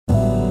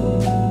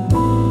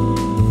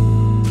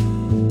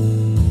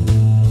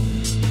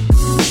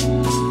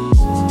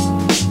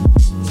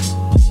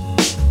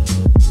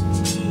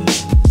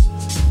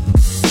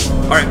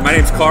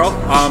Carl.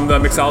 I'm the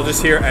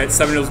mixologist here at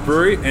Seven Hills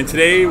Brewery, and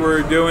today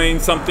we're doing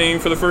something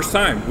for the first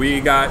time. We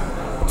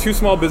got two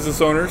small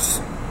business owners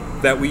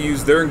that we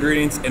use their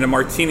ingredients in a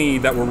martini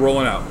that we're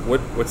rolling out.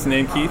 What's the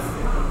name, Keith?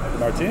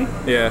 Martini?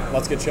 Yeah.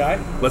 Let's get chai?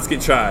 Let's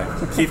get chai.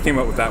 Keith came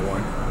up with that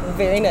one.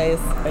 Very nice.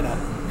 I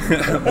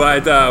know.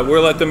 But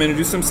we'll let them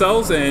introduce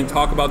themselves and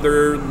talk about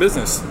their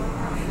business.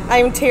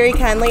 I'm Terry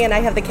Conley, and I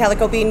have the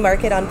Calico Bean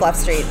Market on Bluff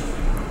Street.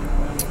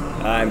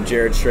 I'm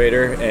Jared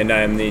Schrader, and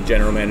I'm the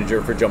general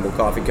manager for Jumbo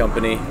Coffee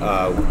Company.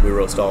 We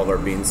roast all of our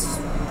beans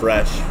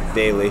fresh,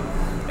 daily,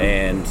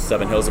 and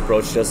Seven Hills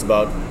approached us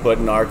about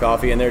putting our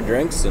coffee in their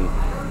drinks, and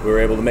we were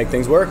able to make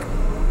things work.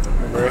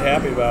 We're very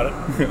happy about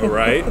it.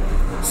 Right.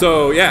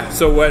 So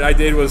what I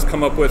did was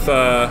come up with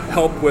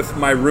help with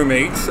my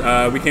roommate.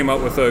 We came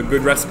up with a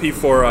good recipe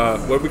for,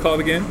 what do we call it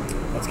again?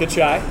 Let's get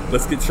chai.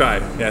 Let's get chai.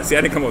 Yeah, see,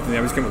 I didn't come up with the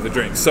name, I just came up with the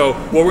drink. So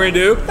what we're going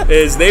to do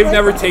is they've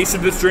never tasted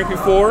this drink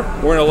before.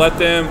 We're going to let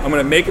them, I'm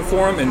going to make it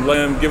for them and let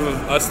them give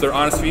us their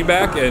honest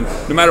feedback. And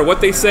no matter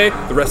what they say,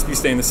 the recipe's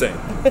staying the same.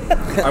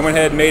 I went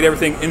ahead and made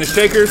everything in the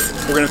shakers.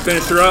 We're going to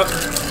finish her up.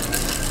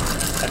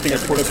 I think I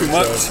poured too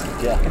much.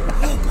 Yeah.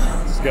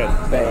 It's good.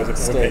 Bang, I was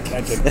steak.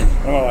 paying attention.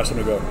 I want to watch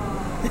them go.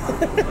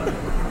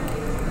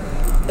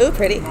 Ooh,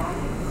 pretty.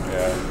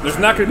 Yeah. There's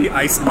not going to be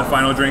ice in the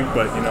final drink,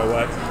 but you know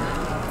what?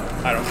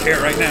 I don't care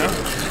right now.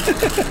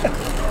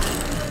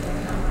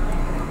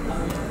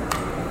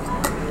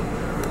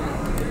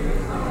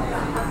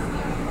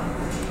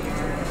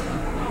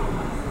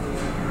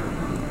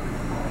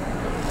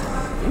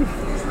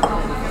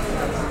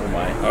 Oh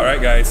my. All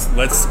right, guys,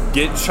 let's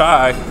get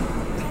chai.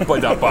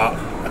 Ba-da-ba.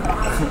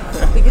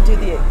 We could do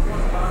the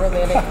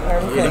romantic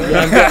arm thing.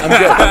 I'm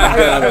good.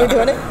 Are we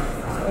doing it?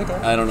 Are we doing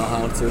it? I don't know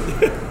how to.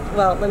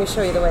 Well, let me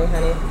show you the way,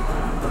 honey.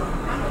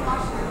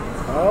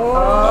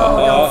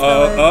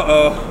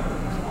 Uh-oh.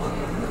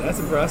 That's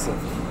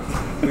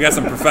impressive. We got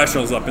some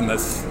professionals up in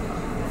this.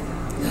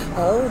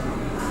 Oh,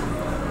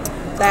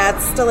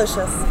 that's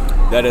delicious.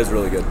 That is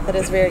really good. That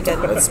is very good.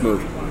 That's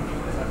smooth.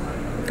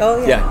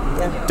 Oh, Yeah.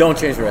 yeah. Don't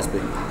change the recipe.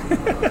 I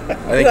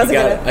think wasn't you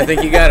got it. gonna. I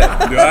think you got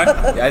it. Do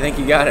I? Yeah, I think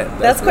you got it.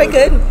 That's quite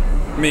really good.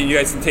 I mean, you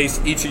guys can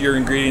taste each of your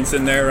ingredients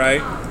in there,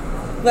 right?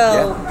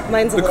 Well,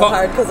 mine's a The little co-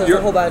 hard because there's you're-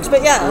 a whole bunch.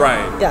 But yeah.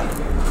 Right.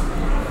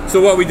 Yeah. So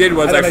what we did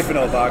was I don't make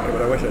vanilla vodka,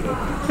 but I wish I did.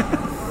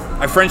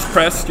 I French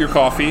pressed your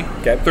coffee,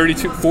 Okay.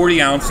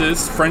 40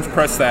 ounces, French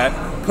press that,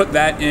 put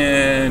that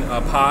in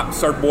a pot,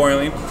 start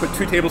boiling, put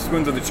 2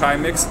 tablespoons of the chai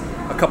mix,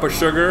 a cup of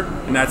sugar,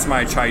 and that's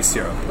my chai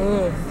syrup.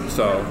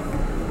 So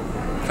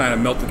kind of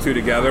melt the two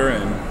together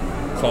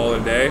and call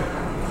it a day.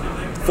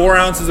 4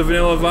 ounces of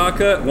vanilla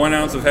vodka, 1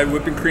 ounce of heavy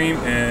whipping cream,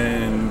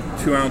 and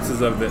 2 ounces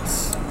of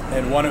this.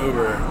 And one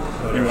Uber.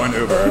 And 1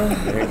 Uber.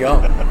 There you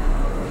go.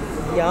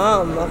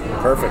 Yum.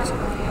 Perfect.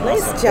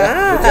 Nice Good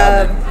job. job,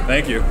 man.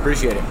 Thank you.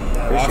 Appreciate it.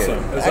 Appreciate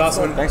Awesome. it. It was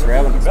awesome. Thanks for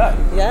having us.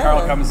 Yeah.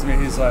 Carl comes to me,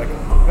 he's like,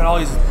 got all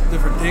these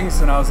different things,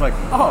 and I was like,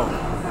 oh,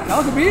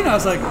 Calico Bean? I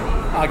was like,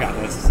 I got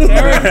this.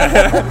 Terry.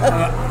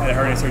 I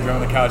heard he started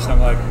on the couch, and I'm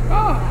like,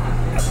 oh,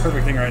 that's the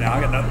perfect thing right now.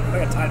 I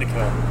got time to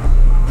kill.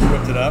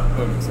 Whipped it up,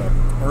 boom. So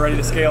we're ready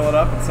to scale it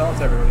up and sell it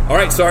to everybody. All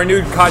right, so our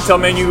new cocktail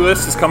menu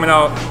list is coming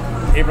out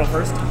April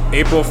 1st.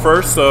 April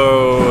 1st,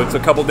 so it's a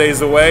couple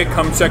days away.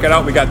 Come check it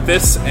out. We got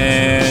this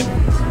and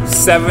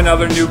 7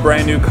 other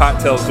brand new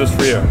cocktails just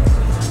for you.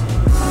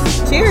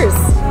 Cheers.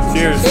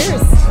 Cheers.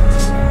 Cheers.